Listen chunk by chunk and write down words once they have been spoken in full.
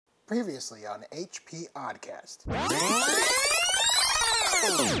Previously on HP Oddcast.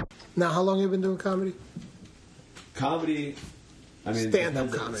 Now, how long have you been doing comedy? Comedy, I mean...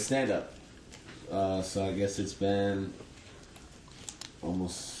 Stand-up comedy. Stand-up. So I guess it's been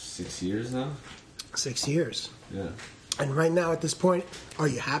almost 6 years now. 6 years. Yeah. And right now, at this point, are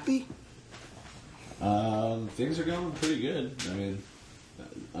you happy? Things are going pretty good. I mean,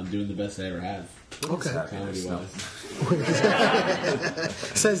 I'm doing the best I ever have. Okay. Comedy-wise.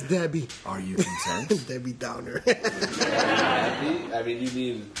 Says Debbie. Are you content? Debbie Downer. Are you happy? I mean, you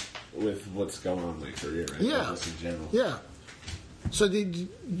mean with what's going on in my career, right? Yeah. Just in general. Yeah. So do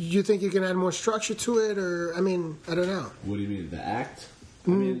you think you can add more structure to it, or, I mean, I don't know. What do you mean, the act?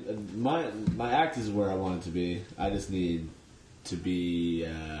 I mean, my act is where I want it to be. I just need to be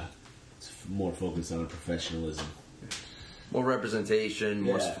more focused on professionalism. More representation,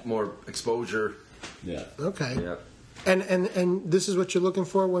 more exposure. Yeah. Okay. Yeah. And this is what you're looking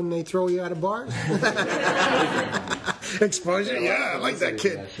for when they throw you out of bars? Exposure? Yeah, I like that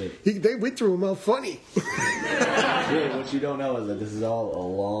kid. We threw him out funny. Yeah, what you don't know is that this is all a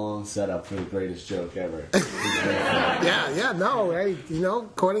long setup for the greatest joke ever. Yeah, no, hey,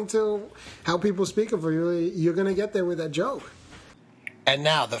 according to how people speak of you, you're going to get there with that joke. And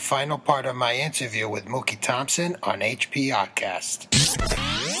now, the final part of my interview with Mookie Thompson on HP Oddcast.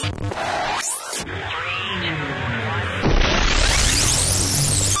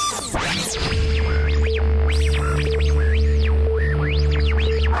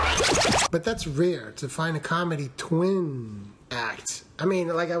 But that's rare to find a comedy twin act. I mean,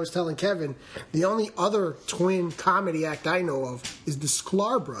 like I was telling Kevin, the only other twin comedy act I know of is the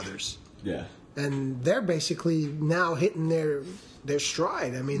Sklar brothers. Yeah. And they're basically now hitting their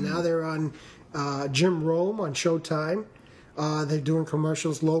stride. I mean, now they're on Jim Rome on Showtime. They're doing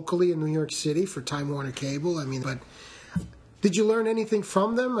commercials locally in New York City for Time Warner Cable. I mean, but did you learn anything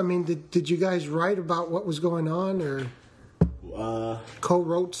from them? I mean, did you guys write about what was going on, or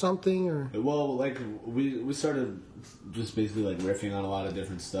co-wrote something, or? Well, like we started just basically like riffing on a lot of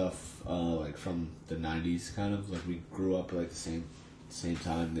different stuff, like from the '90s, kind of like we grew up like the same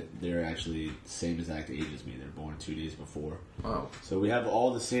time. They're actually the same exact age as me. They're born 2 days before. Wow. So we have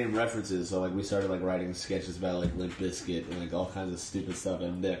all the same references. So like we started like writing sketches about like Limp Bizkit and like all kinds of stupid stuff.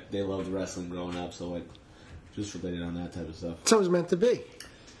 And they loved wrestling growing up, so like just related on that type of stuff. So it was meant to be.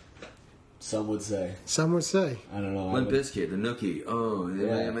 Some would say. Some would say. I don't know. Limp Bizkit, the Nookie. Oh,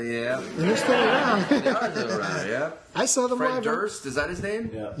 yeah. And they're still around. They are still around, yeah. I saw them Fred live. Durst, is that his name?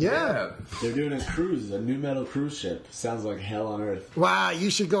 Yeah. They're doing a cruise, a new metal cruise ship. Sounds like hell on earth. Wow,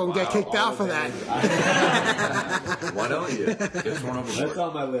 you should go and get kicked out for that. Why don't you? Just one overboard. That's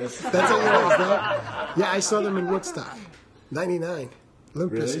on my list. That's on your list, huh? Yeah, I saw them in Woodstock, '99.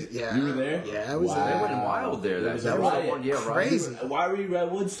 Limp Really? Bizkit. Yeah. You were there? Yeah, I was They there. went wild there. That was was a the riot. one, yeah, Crazy. Why were you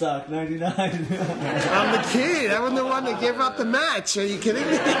at Woodstock '99? I'm the kid. I was the one that gave up the match. Are you kidding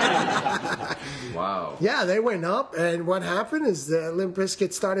me? Wow. Yeah, they went up, and what happened is Limp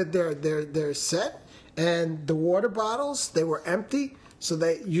Bizkit started their set, and the water bottles, they were empty. So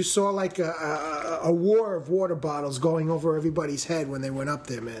you saw like a war of water bottles going over everybody's head when they went up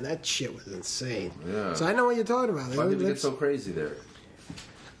there, man. That shit was insane. Yeah. So I know what you're talking about. Why did it get so crazy there?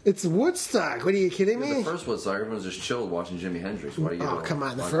 It's Woodstock. What are you kidding me? The first Woodstock, everyone was just chilled watching Jimi Hendrix. Why do you? Oh, come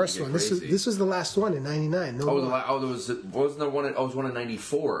on, the why first did you one. get crazy? This was the last one in '99. No more. Wasn't there one? It was one in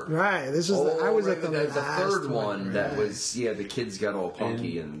 '94. Right. This was I was at the last third one. right. That was the kids got all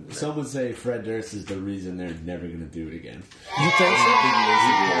punky and some would say Fred Durst is the reason they're never going to do it again. You think so?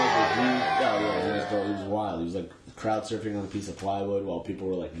 He was wild. He was like crowd surfing on a piece of plywood while people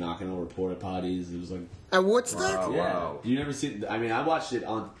were like knocking over porta potties. It was like At Woodstock? Wow. yeah. You never see? I mean, I watched it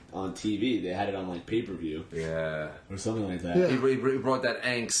on TV. They had it on like pay-per-view. Yeah. Or something like that. Yeah. He brought that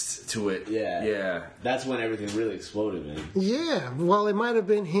angst to it. Yeah. Yeah. That's when everything really exploded, man. Yeah. Well, it might have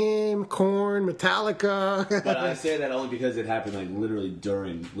been him, Korn, Metallica. But I say that only because it happened like literally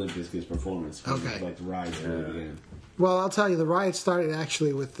during Limp Bizkit's performance. Okay. Like the riots really began. Well, I'll tell you, the riot started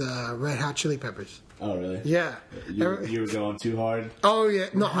actually with Red Hot Chili Peppers. Oh, really? Yeah. You were going too hard? Oh, yeah.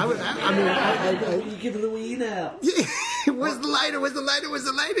 No, I You giving the weed out. where's the lighter? Where's the lighter? Where's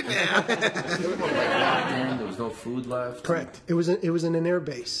the lighter now? There was no food left. Correct. It was in an air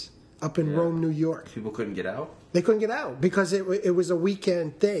base up in Rome, New York. People couldn't get out. They couldn't get out because it was a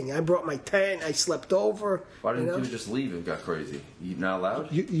weekend thing. I brought my tent. I slept over. Why didn't you just leave and got crazy? You not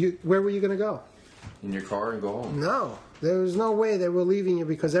allowed? Where were you going to go? In your car and go home? No. There was no way they were leaving you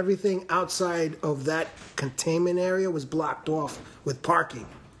because everything outside of that containment area was blocked off with parking.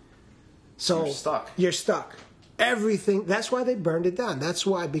 So You're stuck. You're stuck. Everything. That's why they burned it down. That's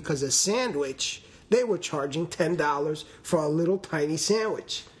why, because a sandwich, they were charging $10 for a little tiny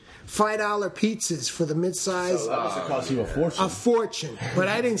sandwich. $5 pizzas for the midsize. So that must have cost you a fortune. A fortune, but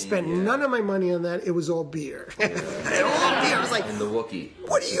I didn't spend none of my money on that. It was all beer. All beer. I was like, And the Wookiee.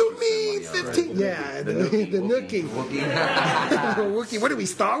 what do you mean, Money on, right? 15? Yeah, the Nookie. Wookiee. The Wookiee. What are we,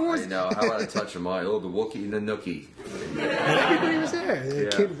 Star Wars? I know. How about I touch them? Oh, the Wookiee and the Nookie. Everybody was there. Yeah.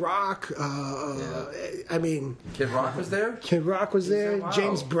 Kid Rock. I mean, Kid Rock was there? Kid Rock was there. Wow.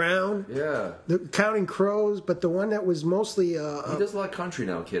 James Brown. Yeah. The Counting Crows, but the one that was mostly He does a lot of country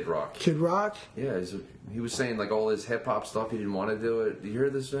now, Kid Rock. Kid Rock. Yeah, he was saying like all his hip hop stuff. He didn't want to do it. Did you hear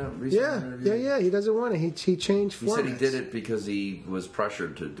this recently? Yeah. He doesn't want it. He changed He formats. said he did it because he was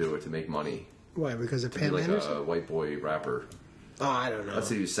pressured to do it to make money. Why? Because of Be Pam like Anderson? a white boy rapper. Oh, I don't know. That's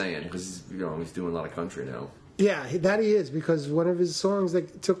what he was saying because he's doing a lot of country now. Yeah, that he is, because one of his songs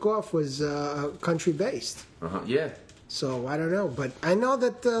that took off was country based. Yeah. So I don't know, but I know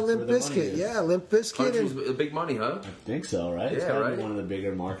that Limp Where the money Bizkit, is. Limp Bizkit, Country's and big money, huh? I think so, right? It's Yeah, gotta right. be one of the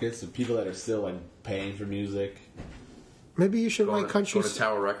bigger markets. The people that are still like paying for music. maybe you should Going write country to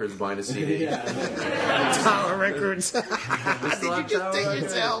Tower Records, buying a CD. Tower Records. Did still you have just Tower take Records?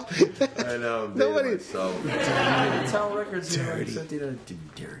 yourself? I know. I'm Nobody- dating myself. Tower Records. Dirty. Dirty.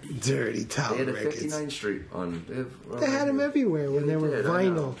 Dirty Tower They had a Records. 59th Street on. They had them everywhere when they were did, I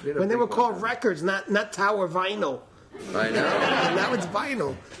know. vinyl. They had a When they big were one called then. records, not Tower Vinyl. I know. And now it's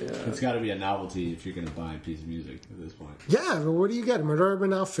vinyl. It's got to be a novelty if you're going to buy a piece of music at this point. Yeah, but what do you get? Them at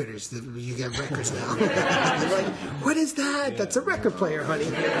Urban Outfitters. You get records now. You're like, what is that? That's a record player, honey.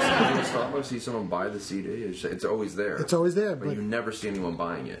 You ever stop or see someone buy the CD? It's always there. It's always there, But but you never see anyone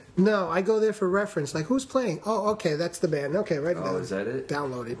buying it. no, I go there for reference. Like, who's playing? Oh, okay, that's the band. Okay, write it down. Oh, is that it?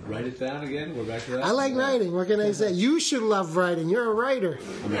 Download it. Write it down again. We're back to that. I like writing. What can I say? You should love writing. You're a writer.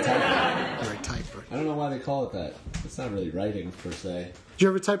 I'm a typer. You're a typer. I don't know why they call it that. It's not really writing per se. Did you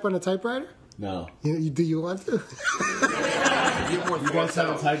ever type on a typewriter? No. Do you want to? You have more You guys thoughts have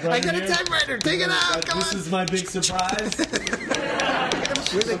a out. typewriter I got a here? typewriter. Take it out. Come This on. is my big surprise.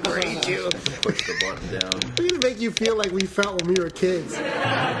 We're gonna grade you. Push the button down. We're gonna make you feel like we felt when we were kids.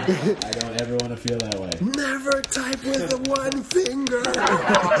 I don't ever want to feel that way. Never type with the one finger.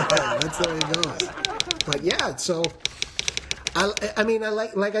 That's how it goes. But yeah, so I mean, I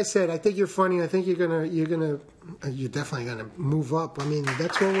like I said, I think you're funny. I think you're definitely gonna move up. I mean,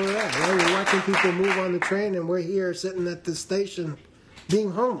 that's where we're at. Right? We're watching people move on the train, and we're here sitting at the station,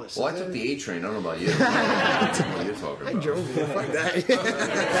 being homeless. Well, I took the A train. I don't know about you. What you're talking I about. drove here. Fuck that.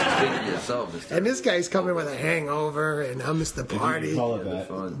 Speak for yourself, Mr. And this guy's coming with a hangover, and I missed the If you party. can call it That'd be that.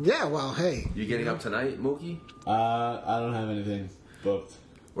 fun. Yeah, well, hey. You getting up tonight, Mookie? I don't have anything booked.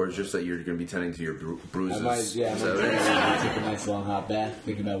 Or it's just that you're going to be tending to your I bruises? might, yeah, Is I'm that what it is? gonna take a nice long hot bath,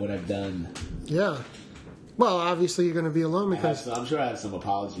 think about what I've done. Yeah. Well, obviously you're going to be alone because I'm sure I have some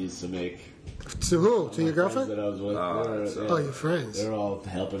apologies to make. to who? To your My friends girlfriend? that I was with. Oh, Oh, your friends. They were all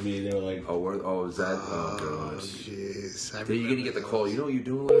helping me. They were like, Is that? Oh, gosh. Jeez. I Then you're going to get the remember call. You know what you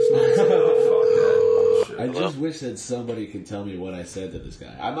doing last night? Oh, fuck that. I Shit. just wish that somebody could tell me what I said to this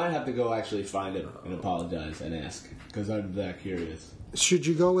guy. I might have to go actually find him and apologize and ask because I'm that curious. Should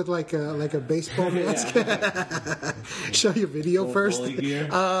you go with like a baseball mask? Show your video Full first. fully gear.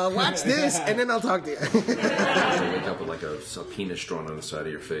 Watch this, and then I'll talk to you. You wake up with like a penis drawn on the side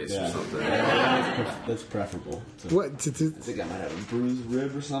of your face Yeah, or something. that's preferable. So What? I think I might have a bruised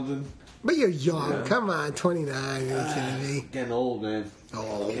rib or something. But you're young. Come on, 29. Are you kidding me? Getting old, man.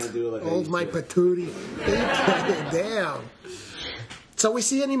 Old. I can't do it like I Old used Mike to. Patootie. Damn. So we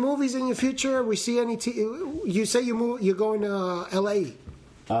see any movies in your future? We see any? You say you're going to L.A.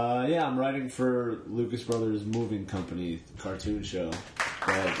 Yeah, I'm writing for Lucas Brothers Moving Company cartoon show,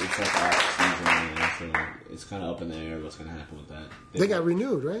 but it's like off season, right now, so it's kind of up in the air what's going to happen with that. They got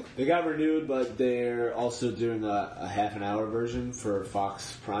renewed, right? They got renewed, but they're also doing a half an hour version for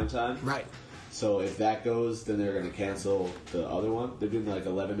Fox Primetime. Right. So if that goes, then they're going to cancel the other one. They're doing like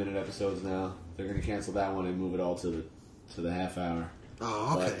 11-minute episodes now. They're going to cancel that one and move it all to the half hour.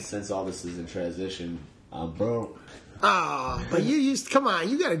 Oh, okay. But since all this is in transition, I'm broke. Oh, but come on,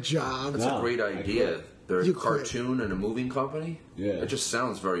 you got a job. That's No, a great I idea. quit. They're a You quit. cartoon and a moving company? Yeah. It just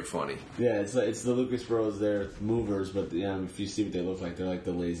sounds very funny. Yeah, it's the Lucas Bros. They're movers, but if you see what they look like, they're like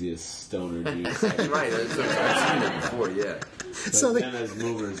the laziest stoner dudes. Right, I've seen that before, yeah. But So they- them as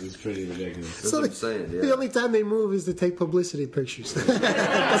movers is pretty ridiculous. That's what I'm saying, yeah. The only time they move is to take publicity pictures. Because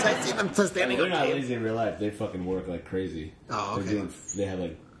I see them standing They're on not tape. lazy in real life. They fucking work like crazy. Oh, okay. They have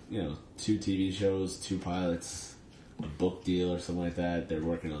like 2 TV shows, 2 pilots, a book deal or something like that. They're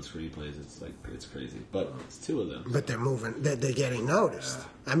working on screenplays. It's crazy, but it's 2 of them. But they're moving. They're getting noticed.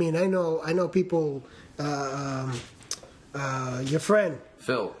 I mean, I know people. Your friend.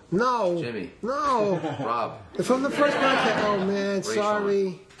 Phil, No. Jimmy. No. Rob. From the first podcast. Oh man,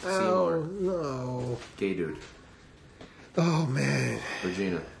 sorry. Seymour. no. Gay dude. Oh, man.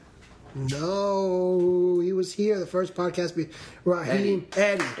 Regina. No. He was here the first podcast. Raheem.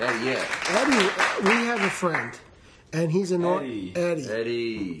 Eddie. Eddie, yeah. Eddie, we have a friend. And he's an Eddie. Eddie. Eddie.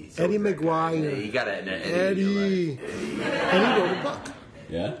 Eddie So that guy. McGuire. Yeah, you got it. Eddie. And he wrote a book.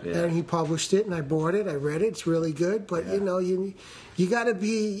 Yeah. Yeah. And he published it, and I bought it. I read it. It's really good. But, you know, you got to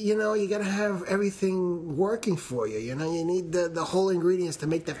be, you know, you got to have everything working for you. You know, you need the whole ingredients to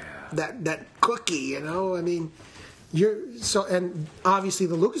make that cookie, you know. I mean, and obviously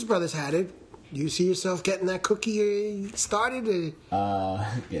the Lucas brothers had it. You see yourself getting that cookie started?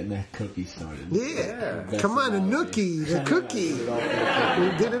 Getting that cookie started. Yeah. Best Come on, a analogy. nookie, the cookie.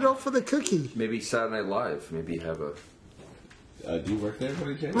 We did it all for the cookie. Maybe Saturday Night Live. Maybe have a... Do you work there,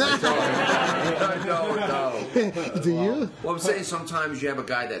 Buddy J? No. Do you? Well, I'm saying sometimes you have a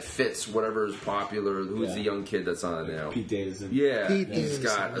guy that fits whatever is popular. Who's Yeah. the young kid that's on it now? Pete Davidson. Yeah, Pete he's Davidson,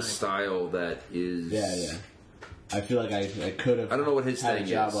 got a right. style that is... Yeah. I feel like I could have. I don't know what his had thing a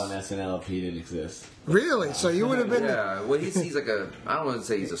job is. on SNL if he didn't exist. Really? So you would have been... Yeah, well, he's like a... I don't want to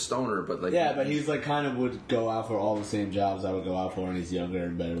say he's a stoner, but like... Yeah, but he's like kind of would go out for all the same jobs I would go out for, and he's younger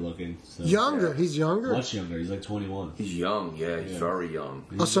and better looking. So. Younger. He's younger? Much younger. He's like 21. He's young, yeah, he's Yeah. very young.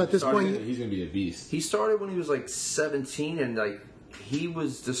 Oh, so at this point... He's gonna be a beast. He started when he was like 17, and like he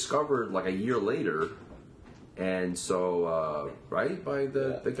was discovered like a year later, and so right by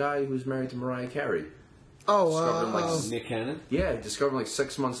the guy who's married to Mariah Carey. Discovered him, like, Nick Cannon. Yeah, discovered him like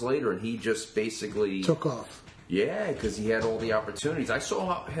 6 months later, and he just basically took off. Yeah, because he had all the opportunities. I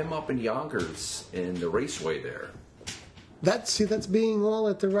saw him up in Yonkers in the raceway there. That's being all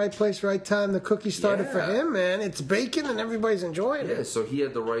at the right place, right time. The cookie started for Yeah. him, man. It's baking and everybody's enjoying Yeah, it. so he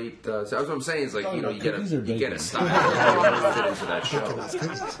had the right. So that's what I'm saying is like you know you Cookies or get bacon? a style fit into that show. Those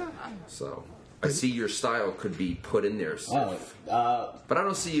cookies. So I see your style could be put in there. Oh, But I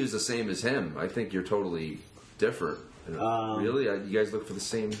don't see you as the same as him. I think you're totally different. Really? You guys look for the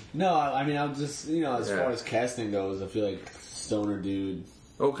same? no. I mean, I'm just as Yeah. far as casting goes, I feel like stoner dude,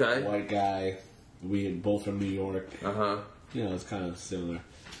 Okay. white guy. We both from New York. Uh-huh. It's kind of similar.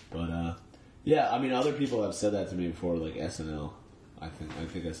 But yeah, I mean, other people have said that to me before, like SNL. I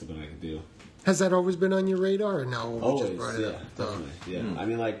think that's something I could do. Has that always been on your radar or no? We just Always, brought it yeah, up? definitely, yeah. I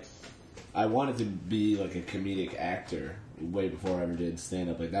mean, like, I wanted to be like a comedic actor way before I ever did stand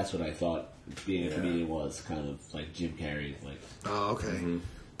up. Like, that's what I thought being a comedian was, kind of like Jim Carrey, like. Oh, okay.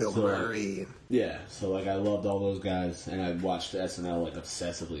 Bill So, Murray. Yeah, so like I loved all those guys, and I watched SNL like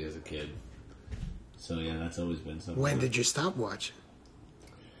obsessively as a kid. So yeah, that's always been something. When did you stop watching?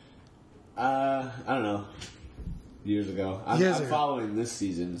 I don't know. Years ago. I'm Years ago. following this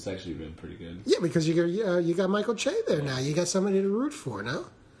season. It's actually been pretty good. Yeah, because you got Michael Che there now. You got somebody to root for now.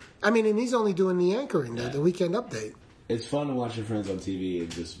 I mean, and he's only doing the anchoring, the weekend update. It's fun to watch your friends on TV and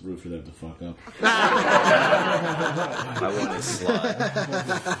just root for them to fuck up. I want to slide.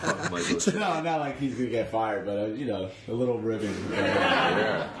 Fuck Michael Che. No, not like he's gonna get fired, but a little ribbon.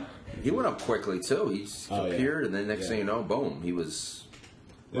 Yeah. He went up quickly too. He Oh, yeah. appeared, and then next Yeah. thing you know, boom, he was.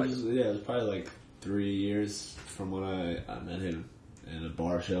 It was probably like 3 years from when I met him in a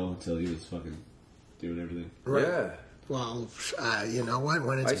bar show until he was fucking doing everything. Right. Yeah. Well, you know what?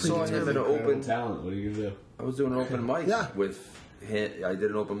 When it's I saw him predetermined. at an Incredible open. talent. What are you gonna do? I was doing an open mic Yeah. with him. I did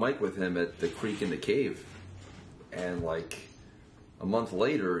an open mic with him at the Creek in the Cave, and like a month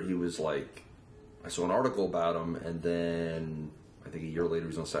later, he was like, I saw an article about him, and then I think a year later he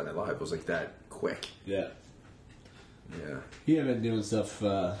was on Saturday Night Live. It was like that quick. Yeah. Yeah. He had been doing stuff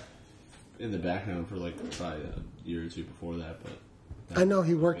in the background for like probably a year or two before that, but I know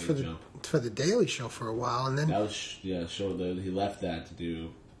he worked big for jump. the Daily Show for a while, and then That was show that he left that to do.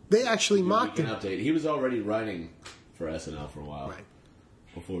 they actually do mocked him. Weekend Update. He was already writing for SNL for a while, Right.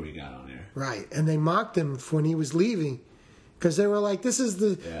 before he got on air. Right, and they mocked him when he was leaving because they were like, "This is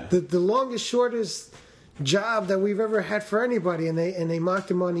the longest, shortest job that we've ever had for anybody," and they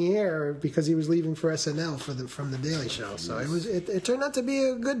mocked him on the air because he was leaving for SNL from the Daily Show. So it turned out to be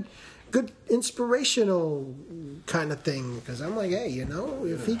a good inspirational kind of thing because I'm like, hey,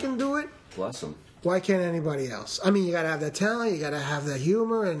 if he can do it, Bless him. why can't anybody else? I mean, you got to have that talent, you got to have that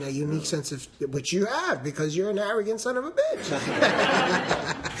humor and a unique sense of which you have because you're an arrogant son of a bitch.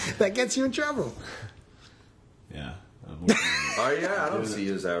 That gets you in trouble. Yeah. Oh yeah, I don't see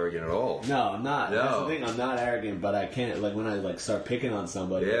you as arrogant at all. No, I'm not. No. That's the thing. I'm not arrogant, but I can't. Like when I start picking on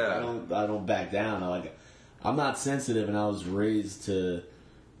somebody, Yeah. I don't back down. I'm not sensitive, and I was raised to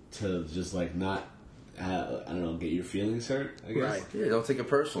just like not. I don't know, get your feelings hurt. I guess. Right. Yeah, don't take it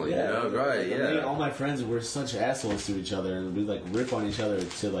personally. Yeah, Right. Yeah. All my friends were such assholes to each other, and we like rip on each other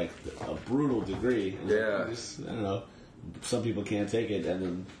to like a brutal degree. And, Yeah. I don't know. some people can't take it, and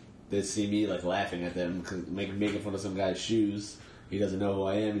then they see me like laughing at them, making fun of some guy's shoes. He doesn't know who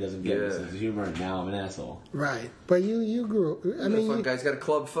I am. He doesn't get my sense of humor, and now I'm an asshole. Right, but you grew. I mean, the guy's got a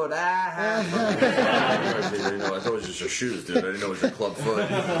club foot. I didn't know. I thought it was just your shoes, dude. I didn't know it was your club foot.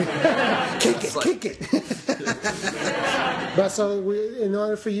 kick it. But so, in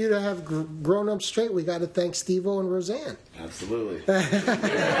order for you to have grown up straight, we got to thank Steve-O and Roseanne. Absolutely.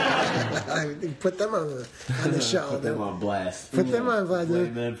 Put them on the show. Put them on blast. Put them on blast.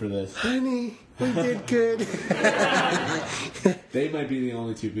 Blame them for this. Honey, we did good. They might be the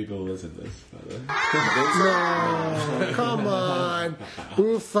only two people who listen to this, by the way. No, come on.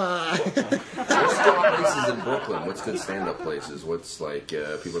 Oofa. What's good places in Brooklyn? What's good stand-up places? What's like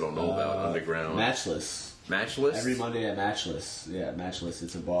people don't know about underground? Matchless. Matchless? Every Monday at Matchless. Yeah, Matchless.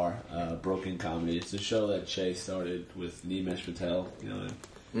 It's a bar. Broken Comedy. It's a show that Che started with Nimesh Patel, you know,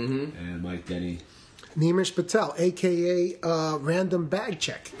 and Mike Denny. Nimesh Patel, a.k.a. Random Bag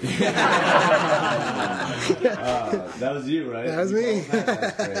Check. That was you, right? That was me.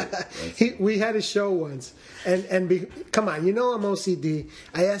 That's great. We had a show once, come on, you know I'm OCD.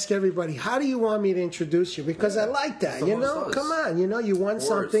 I ask everybody, how do you want me to introduce you? Because I like that, you know? Come on, you know, you won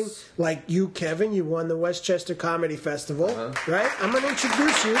something, like you, Kevin, you won the Westchester Comedy Festival, right? I'm going to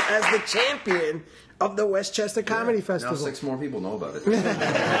introduce you as the champion of the Westchester Comedy Festival. Now 6 more people know about it.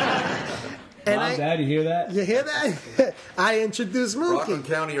 And Mom, Dad, you hear that? You hear that? I introduced Mookie. Rockland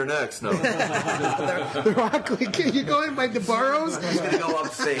County or next? No. The Rockland, you going by the boroughs? I'm going to go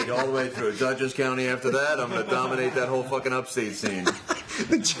upstate all the way through. Dutchess County after that, I'm going to dominate that whole fucking upstate scene.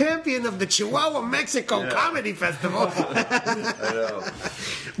 The champion of the Chihuahua, Mexico Comedy Festival. I know.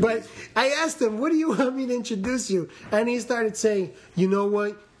 But I asked him, what do you want me to introduce you? And he started saying, you know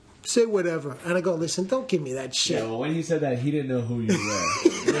what? Say whatever. And I go, listen, don't give me that shit. Yeah, well, when he said that, he didn't know who you were. He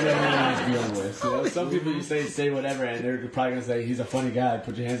didn't know who he was dealing with. You know, some people you say whatever, and they're probably going to say, he's a funny guy,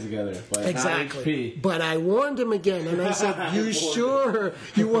 put your hands together. But Exactly. Not HP. But I warned him again, and I said, you sure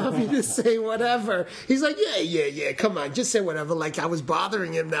you want me to say whatever? He's like, yeah, come on, just say whatever. Like I was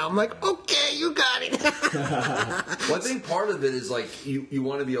bothering him now. I'm like, okay, you got it. Well, I think part of it is like you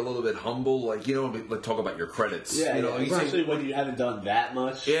want to be a little bit humble, like, you know, like talk about your credits. Yeah, you know, especially when you haven't done that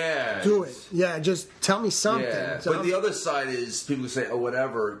much. Yeah. Do it. Yeah, just tell me something. Yeah, but the other side is people say, "Oh,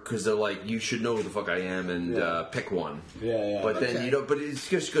 whatever," because they're like, "You should know who the fuck I am," and pick one. Yeah. But then you know, but it's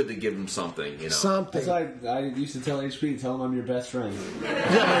just good to give them something, you know. Something. That's why I used to tell HP, tell him I'm your best friend.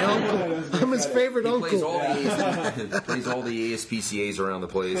 Yeah, my uncle. I'm his favorite He uncle. plays all the ASPCAs around the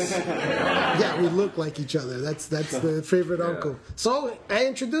place. Yeah, we look like each other. That's the favorite uncle. So I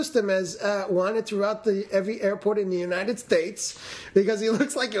introduced him as wanted throughout every airport in the United States because he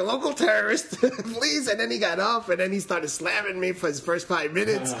looks like your local terrorist. Please. And then he got off, and then he started slamming me for his first 5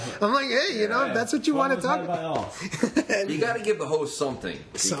 minutes. I'm like, hey, you know, if that's what you want to talk about. You got to give the host something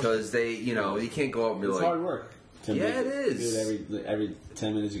because they, you know, you can't go up and be It's like, hard work. Yeah, it is. Every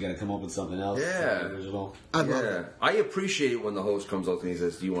 10 minutes you got to come up with something else. Yeah. Original. I love it. I appreciate it when the host comes up to me and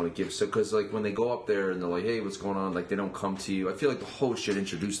says, "Do you want to give?" So, because like when they go up there and they're like, "Hey, what's going on?" Like they don't come to you. I feel like the host should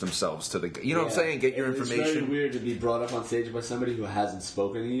introduce themselves to the. You know what I'm saying? Get your information. It's very weird to be brought up on stage by somebody who hasn't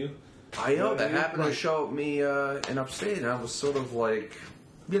spoken to you. I know that happened to show me in Upstate, and I was sort of like,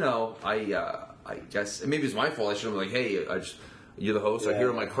 you know, I guess maybe it's my fault. I should have been like, "Hey, you're the host. Here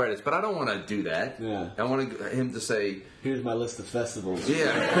are my credits," but I don't want to do that. Yeah. I want him to say, "Here's my list of festivals."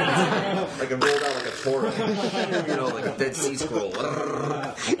 Yeah, like I'm rolled out like a Torah, you know, like a Dead Sea Scroll.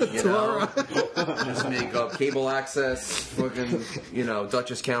 You know, just make up cable access, fucking, you know,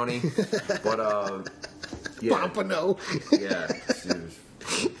 Dutchess County, but yeah, Pompano. yeah.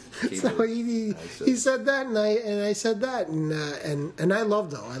 So he said that, and I said that, and I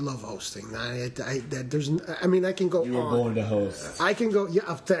love hosting. I can go. You were born to host. I can go.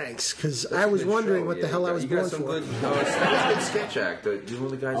 Yeah, thanks. Because I was wondering what the hell I was born for. That was a good sketch act. You know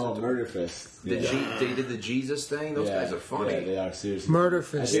the guys. Oh, Murder Fist. They did the Jesus thing. Those guys are funny. Yeah, they are, seriously. Murder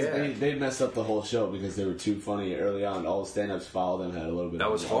Fist. They messed up the whole show because they were too funny early on. All the stand-ups followed them had a little bit.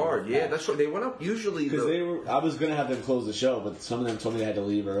 That was hard. Yeah, that's right. They went up usually because I was gonna have them close the show, but some of them told me they had to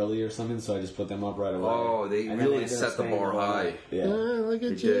leave early or something, so I just put them up right away. Oh, they really set the bar high. Yeah. Look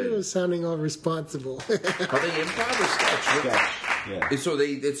at you, sounding all responsible. Are they improv or sketch? Yeah. So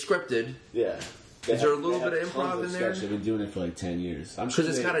it's scripted. Yeah. Is there a little bit of improv in there? They've been doing it for like 10 years. Because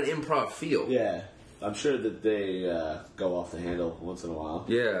it's got an improv feel. Yeah. I'm sure that they go off the handle once in a while.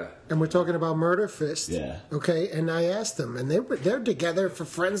 Yeah. And we're talking about Murder Fist. Yeah. Okay, and I asked them, and they're together for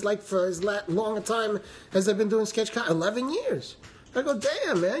friends like for as long a time as they've been doing sketch 11 years. I go,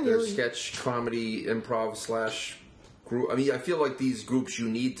 damn, man. They're sketch comedy improv / group. I mean, I feel like these groups, you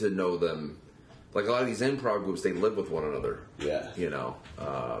need to know them like a lot of these improv groups, they live with one another. Yeah. You know.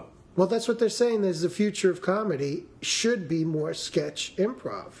 Well, that's what they're saying. Is the future of comedy should be more sketch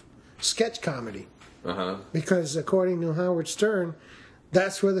improv, sketch comedy. Because according to Howard Stern,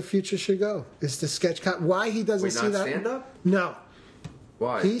 that's where the future should go. Is the sketch why he doesn't Wait, see not that? stand up? No.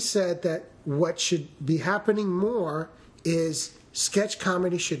 Why? He said that what should be happening more is sketch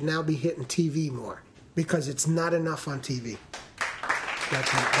comedy should now be hitting TV more because it's not enough on TV.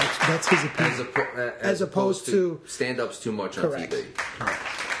 That's his opinion. As opposed to to stand-ups too much on Correct. TV.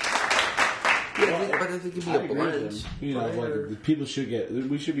 Yeah, but I think it'd be I a agree with blend. him. You know, like people should get.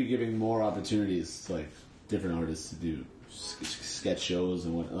 We should be giving more opportunities to like different artists to do sketch shows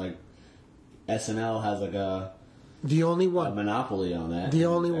and what. Like SNL has like the only a one. monopoly on that. The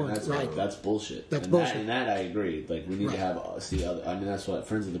only and one, that's, right. That's bullshit. That's and bullshit. That I agree. Like we need to have see other. I mean, that's what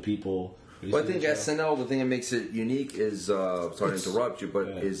Friends of the People. Well, I think SNL, the thing that makes it unique is, sorry to interrupt you, but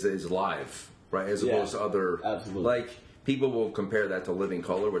Yeah. is live, right? As Yeah, opposed to other, absolutely. like, people will compare that to Living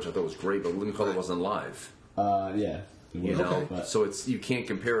Color, which I thought was great, but Living Color wasn't live, Yeah. you know? Okay. But- So you can't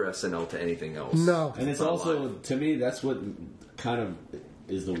compare SNL to anything else. No. And it's not also, live. to me, that's what kind of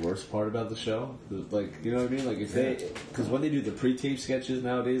is the worst part about the show. Like, you know what I mean? Like, if they, because when they do the pre-tape sketches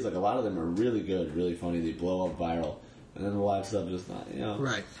nowadays, like, a lot of them are really good, really funny. They blow up viral. And then the live stuff is not, you know.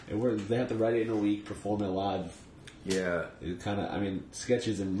 Right. They have to write it in a week, perform it live. Yeah. It kind of, I mean, sketch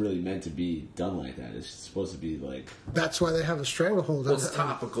isn't really meant to be done like that. It's supposed to be like. That's why they have a stranglehold Well, on it's it.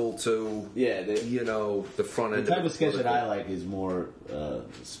 topical to, Yeah, you know, the front the end type of of sketch that I political- like is more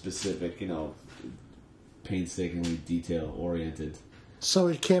specific, you know, painstakingly detail oriented. So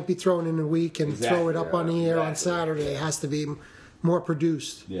it can't be thrown in a week and throw it up on the air on exactly. Saturday. It has to be more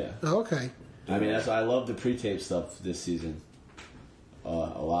produced. Yeah. Okay. I mean, that's why I love the pre-tape stuff this season a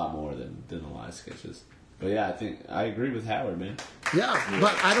lot more than the live sketches. But yeah, I think I agree with Howard, man. Yeah,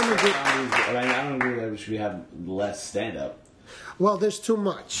 but I don't agree. I don't agree that we should have less stand-up. Well, there's too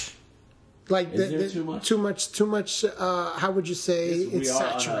much. Like Is there too much? Too much. How would you say it's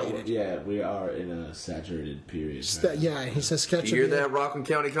saturated? We are in a saturated period. Yeah, he says sketch. You hear of the- that, Rockland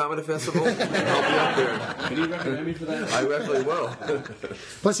County Comedy Festival? I'll be up there. Can you recommend me for that? I definitely will.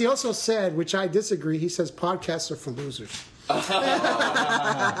 Plus, he also said, which I disagree. He says podcasts are for losers.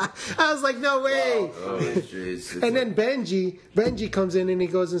 I was like, no way. Oh, jeez. And then Benji comes in and he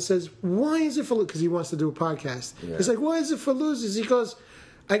goes and says, why is it for losers? Because he wants to do a podcast. Yeah. He's like, why is it for losers? He goes,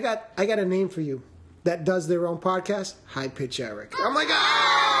 I got a name for you that does their own podcast, High Pitch Eric. I'm like,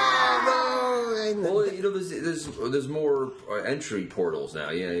 oh, no. Well, you know, there's more entry portals now.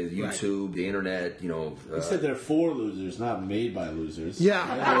 Yeah, YouTube, the internet. You know, You said they're for losers, not made by losers. Yeah.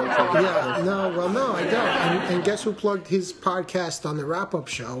 No, I don't. And guess who plugged his podcast on the wrap-up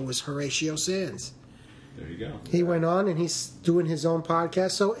show was Horatio Sands. There you go. He went on and he's doing his own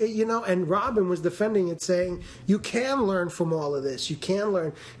podcast. So, you know, and Robin was defending it, saying, you can learn from all of this. You can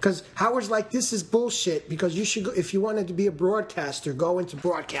learn. Because Howard's like, this is bullshit. Because you should go, if you wanted to be a broadcaster, go into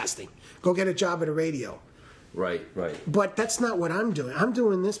broadcasting. Go get a job at a radio. right. But that's not what I'm doing. I'm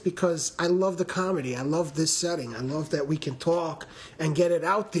doing this because I love the comedy. I love this setting. I love that we can talk and get it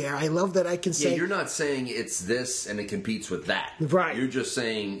out there. I love that I can Yeah, say, you're not saying it's this and it competes with that. Right. You're just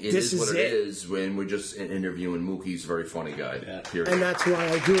saying This is what is it it. is when we're just interviewing Mookie's a very funny guy. Yeah. Period. and that's why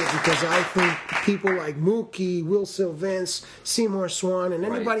I do it, because I think people like Mookie, Will Sylvance, Seymour Swan, and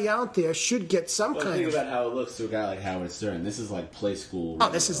anybody out there should get some Well, kind think of... about how it looks to a guy like Howard Stern. This is like play school. Oh,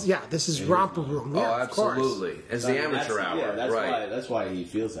 this is romper room. Yeah, Oh, of course. absolutely. As the amateur hour. Yeah, that's right. That's why he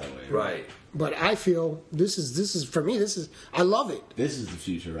feels that way. Right. But I feel this is for me. I love it. This is the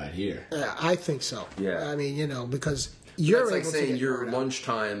future right here. I think so. Yeah. I mean, you know, because you're That's like able to saying get your word out.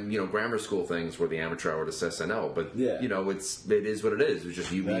 lunchtime, you know, grammar school things were the amateur hour to SNL. But Yeah. you know, it is what it is. It's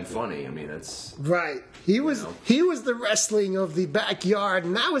just you being Exactly. funny. I mean, it's Right. He was the wrestling of the backyard,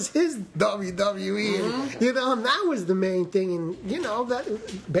 and that was his WWE. And, you know, and that was the main thing. And you know,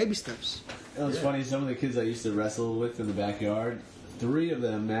 that baby steps. It was funny. Some of the kids I used to wrestle with in the backyard, 3 of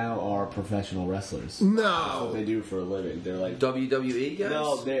them now are professional wrestlers. That's what No. they do for a living. They're like WWE guys.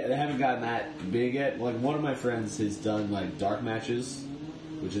 no, they haven't gotten that big yet. Like one of my friends has done like dark matches,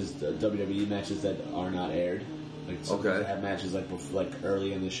 which is WWE matches that are not aired. Like sometimes they have matches like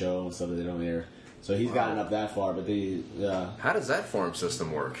early in the show and stuff that they don't air. So he's gotten up that far, but How does that farm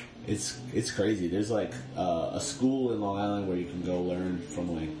system work? it's crazy. There's like a school in Long Island where you can go learn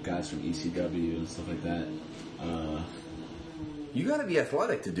from like guys from ECW and stuff like that. You got to be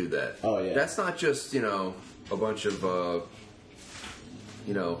athletic to do that. Oh, yeah. That's not just a bunch of No,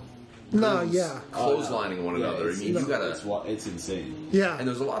 goons yeah. clotheslining one another. I mean, you got to. It's insane. Yeah. And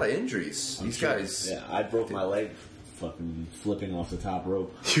there's a lot of injuries. These guys. Yeah, I broke my leg fucking flipping off the top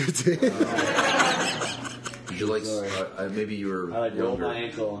rope. You did. Did you like? Sorry. Maybe you were I like rolled younger. my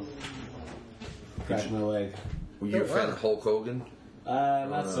ankle and cracked my leg. Were you a fan of Hulk Hogan?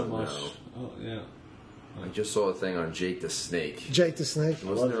 Not so No. much. Oh yeah. I just saw a thing on Jake the Snake. Jake the Snake. I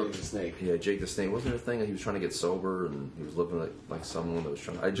Wasn't love there- Jake the Snake. Yeah, Jake the Snake. Wasn't there a thing that he was trying to get sober and he was living like someone that was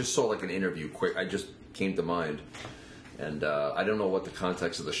trying? I just saw like an interview. Quick, I just came to mind, and I don't know what the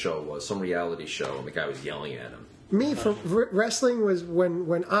context of the show was. Some reality show, and the guy was yelling at him. Me for wrestling was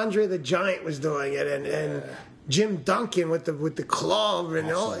when Andre the Giant was doing it, and Jim Duncan with the club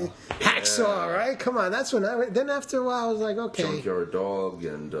and all hacksaw. Right? Come on, that's when I. Then after a while, I was like, okay, Junkyard Dog,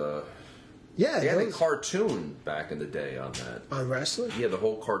 and yeah, they had a those- cartoon back in the day on that. on wrestling. Yeah, the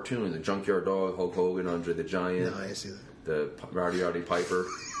whole cartoon, the Junkyard Dog, Hulk Hogan, Andre the Giant, No, I didn't see that. the Rowdy Piper.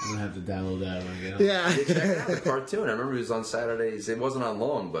 I'm gonna have to download that when I get home. Yeah. Check out the cartoon. I remember it was on Saturdays. It wasn't on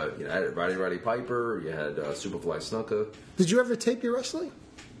long, but you know, I had Rowdy Piper. You had Superfly Snuka. Did you ever tape your wrestling?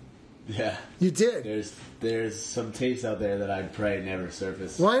 Yeah. You did. There's some tapes out there that I pray never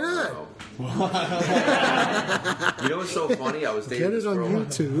surface. Why not? You know what's so funny? I was dating Get this it on girl.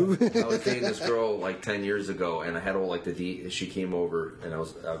 YouTube. I was dating this girl like 10 years ago, and I had all like she came over, and I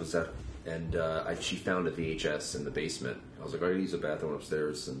was at, and she found a VHS in the basement. I was like, "Oh, I use the bathroom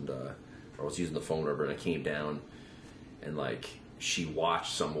upstairs," and I was using the phone over, and I came down, and like she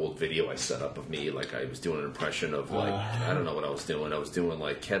watched some old video I set up of me, like I was doing an impression of like I don't know what I was doing. I was doing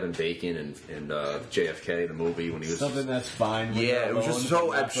like Kevin Bacon and JFK, the movie when he was Something that's fine. when yeah, you're it was just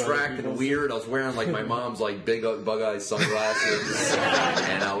alone, so not for other abstract and people. weird. I was wearing like my mom's like big bug-eyed sunglasses,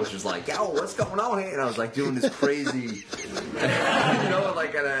 and I was just like, "Yo, what's going on here?" And I was like doing this crazy, you know,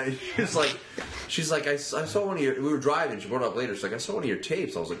 like, and she's like, I saw one of your. We were driving. She brought it up later. She's like, I saw one of your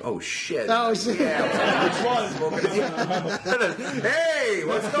tapes. I was like, oh shit. Oh, shit. Yeah. I was like, which one? Hey,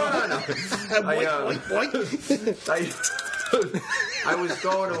 what's going on? I was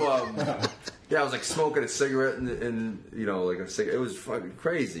going to yeah, I was like smoking a cigarette and you know, like a cigarette. It was fucking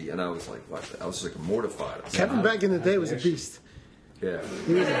crazy, and I was like, what? I was like mortified. I was Kevin back in the day was a beast. yeah.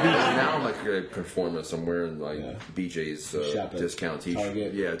 He was a beast. Now I'm like a conformist. I'm wearing like Yeah. BJ's Shop at discount t-shirt.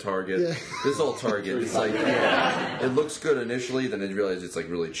 Target. Yeah, Target. Yeah. This is all Target. It's like, yeah, it looks good initially, then I realize it's like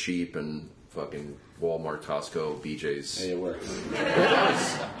really cheap and fucking Walmart, Costco, BJ's. Hey, it works.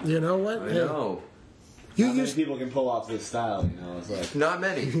 You know what? I Hey, know. you Not many used. people can pull off this style, you know. It's like Not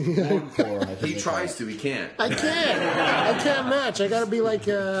many. hardcore. I think He they tries call to, he can't. I can't match. I gotta be like,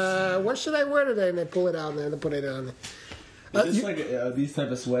 what should I wear today? And they pull it out and they put it on. it. Is this like these type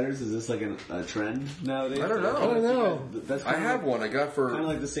of sweaters? Is this like a trend nowadays? I don't know. I don't know. That's I have one I got Kind of for.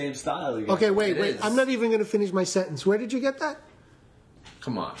 like the same style. You got. Okay, wait. It is. I'm not even gonna finish my sentence. Where did you get that?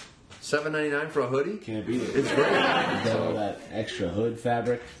 Come on. $7.99 for a hoodie? Can't beat it. It's great. Got all that extra hood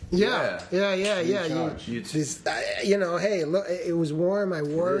fabric. Yeah. You, charge. this, you know, hey, look, it was warm. I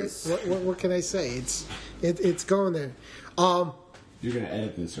wore It it. is. What can I say? It's going there. You're gonna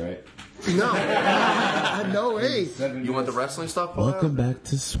edit this, right? No, no way. You want the wrestling stuff? Paul? Welcome back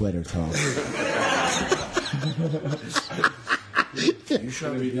to Sweater Talk. You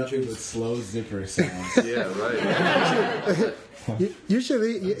should Be nothing but slow zipper sounds. Yeah, right. You should.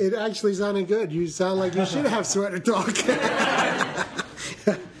 It actually sounded good. You sound like you should have sweater talk.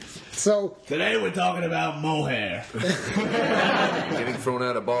 So Today we're talking about mohair. Getting thrown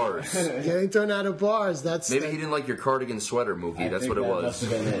out of bars. getting thrown out of bars. That's Maybe he didn't like your cardigan sweater movie. That's what it was.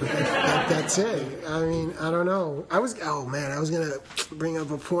 that's it. I mean, I don't know. I was gonna bring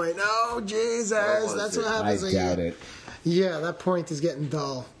up a point. Oh Jesus, was that's it? what I happens. when doubt you- it. Yeah, that point is getting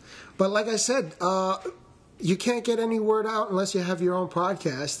dull. But like I said, you can't get any word out unless you have your own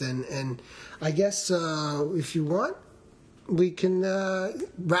podcast. And I guess if you want, we can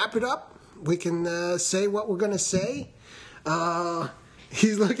wrap it up. We can say what we're going to say.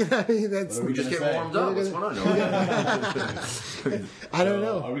 He's looking at me. That's What are we Just gonna get say? warmed up. What's going on? I don't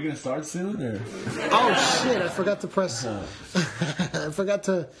know. Are we gonna start soon or? Oh shit! I forgot to press. I forgot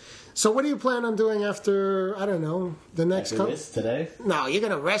to. So what do you plan on doing after? I don't know. The next. After this today? No, you're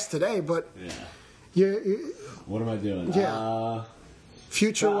gonna rest today, but Yeah. you What am I doing? Yeah.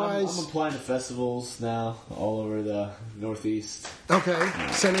 future I'm wise. applying to festivals now all over the Northeast. Okay,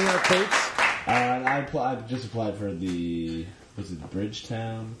 sending out tapes. I just applied for the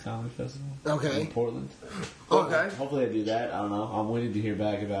Bridgetown Comedy Festival. Okay. In Portland. Okay. Hopefully I do that. I don't know. I'm waiting to hear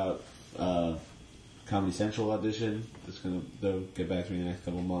back about Comedy Central audition. They'll get back to me in the next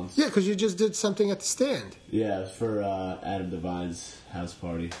couple months. Yeah, because you just did something at the stand. Yeah, it's for Adam Devine's house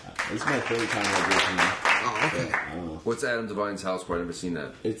party. It's my third time auditioning. Oh, okay. I don't know. What's Adam Devine's house party? I've never seen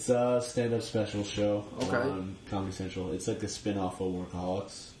that. It's a stand-up special show Okay. on Comedy Central. It's like a spin-off of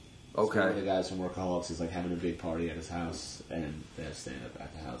Workaholics. So one of Okay. the guys from Workaholics is like having a big party at his house, and they have stand up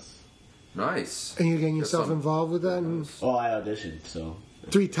at the house. Nice. And you're getting Got yourself some- involved with that and Oh, I auditioned, so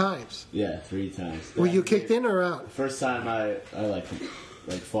 3 times. yeah, 3 times. Were you kicked in or out? First time I like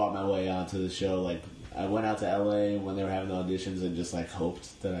fought my way onto the show. Like I went out to LA when they were having the auditions and just like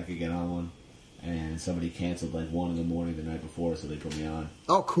hoped that I could get on one. And somebody canceled like 1 a.m. the night before, so they put me on.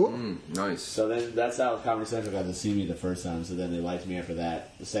 Oh, cool. Nice. So then that's how Comedy Central got to see me the first time. So then they liked me after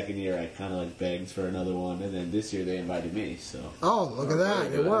that. The second year I kind of like begged for another one, and then this year they invited me. So Oh, look at that. I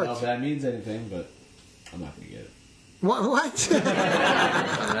It don't know if worked. that means anything, but I'm not gonna get it. What? What kind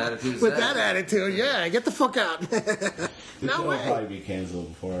of attitude is With that attitude, yeah, get the fuck out. The No show will way. probably be canceled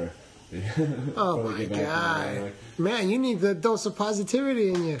before. Oh before we my get back to god, New York. man, you need the dose of positivity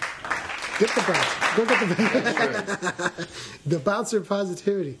in you. Get the bouncer. Go get the the bouncer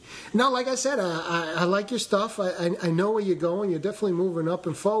positivity. No, like I said, I like your stuff. I know where you're going. You're definitely moving up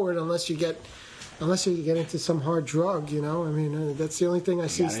and forward, unless you get into some hard drug. You know, I mean, that's the only thing I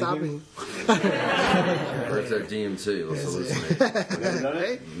see got stopping. Or is that DMT? Let's hallucinate. Have you done it?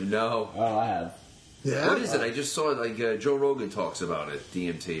 Right? No. Oh, I have. Yeah. What is it? I just saw like Joe Rogan talks about it,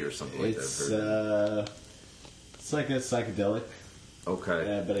 DMT or something like It's that. it's like a psychedelic. Okay.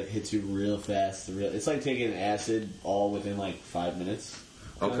 Yeah, but it hits you real fast. It's like taking acid all within like 5 minutes.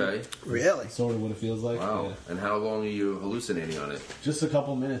 Okay. Really? Sort of what it feels like. Wow. Yeah. And how long are you hallucinating on it? Just a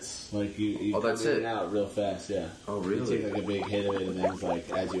couple minutes. Like you Oh, that's come in it? and out real fast. Yeah. Oh, really? You take like a big hit of it, and then it's like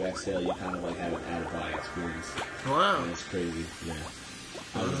as you exhale, you kind of like have an out of body experience. Wow. And it's crazy. Yeah.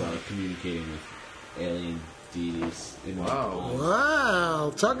 I was communicating with alien deities. In my Wow. mind.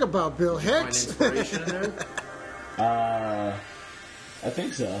 Wow. Talk about Bill Find Hicks. inspiration in there? I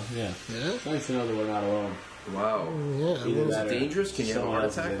think so. Yeah. Yeah? It's nice to know that we're not alone. Wow. Yeah. Either Is that it or dangerous? Can you have a someone heart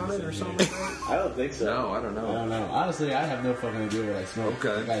else is attack on it or innocent something here. like that? I don't think so. No, I don't know. I don't know. Honestly, I have no fucking idea what I smoke.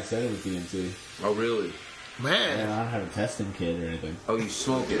 Okay. The guy said it was DMT. Oh, really? And Man. I don't have a testing kit or anything. Oh, you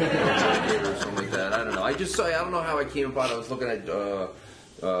smoke it, or something like that. I don't know. I don't know how I came about it. I was looking at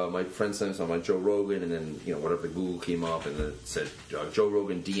my friend sent something on Joe Rogan, and then whatever Google came up, and then it said Joe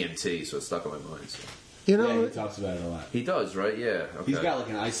Rogan DMT, so it stuck in my mind. So. You Yeah, know, he talks about it a lot. He does, right? Yeah. Okay. He's got like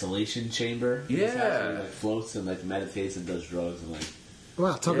an isolation chamber. He just Yeah. actually, like floats and like meditates and does drugs and like.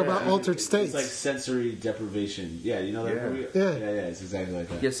 wow, talk Yeah, about I mean, altered states. It's like sensory deprivation. Yeah, you know that Yeah. movie? Yeah. Yeah, it's exactly like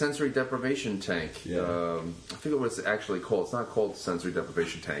that. Yeah, sensory deprivation tank. Yeah. I forget what it's actually called. It's not called sensory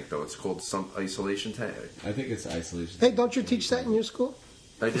deprivation tank, though. It's called some isolation tank. I think it's isolation. Hey, don't you teach that in your school?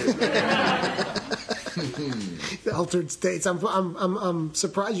 I did. The altered states. I'm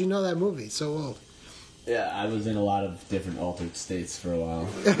surprised you know that movie. It's so old. Yeah, I was in a lot of different altered states for a while.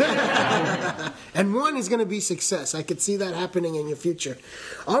 And one is going to be success. I could see that happening in your future.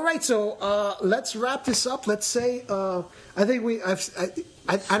 All right, so let's wrap this up. Let's say I think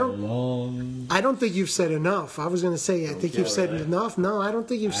I don't think you've said enough. I was going to say I think you've said really? enough. No, I don't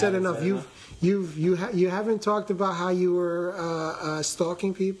think you've said haven't enough. said You haven't talked about how you were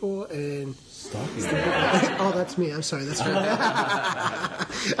stalking people and. Stalking. Oh, that's me. I'm sorry. That's me.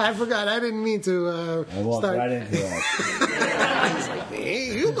 I forgot. I didn't mean to I walked start. right into that.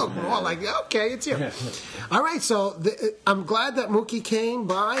 Hey, you look more like okay. It's you. All right. So I'm glad that Mookie came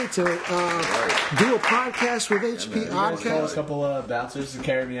by to do a podcast with HP You guys call a Oddcast. couple bouncers to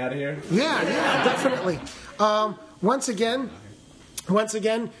carry me out of here. Yeah, definitely. Once again, we're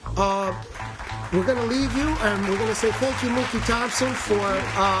going to leave you, and we're going to say thank you, Mookie Thompson, for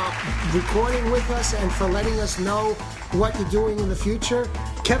recording with us and for letting us know what you're doing in the future.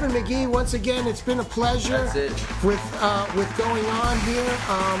 Kevin McGee, once again, it's been a pleasure That's it. with going on here.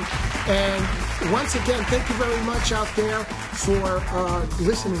 And once again, thank you very much out there for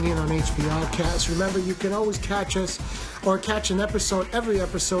listening in on HP Oddcast. Remember, you can always catch us or catch every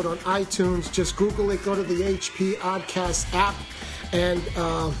episode on iTunes. Just Google it, go to the HP Oddcast app, and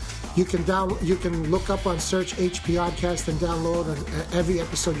you can look up on search HP Oddcast and download every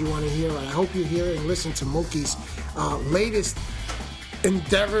episode you want to hear. And I hope you hear and listen to Mookie's latest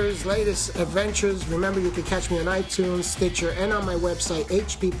endeavors, latest adventures. Remember, you can catch me on iTunes, Stitcher, and on my website,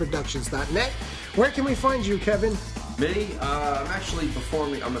 hpproductions.net. Where can we find you, Kevin? Me, I'm actually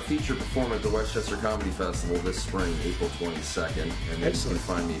performing. I'm a featured performer at the Westchester Comedy Festival this spring, April 22nd, and then Excellent. you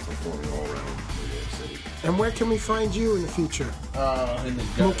can find me performing all around New York City. And where can we find you in the future? In the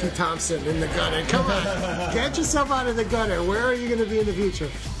gutter. Mookie Thompson in the gutter. Come on. Get yourself out of the gutter. Where are you going to be in the future?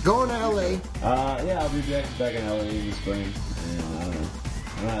 Going to L.A. Yeah, I'll be back in LA in the spring. And I don't know.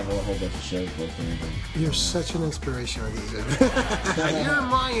 I don't have a whole bunch of shows booked or anything. You're such an inspiration, Adizia. You're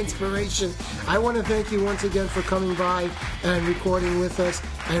my inspiration. I want to thank you once again for coming by and recording with us.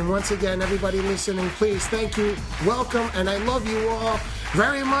 And once again, everybody listening, please, thank you. Welcome, and I love you all.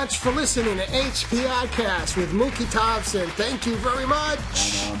 very much for listening to HPI Cast with Mookie Thompson. Thank you very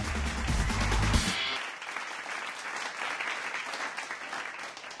much. And,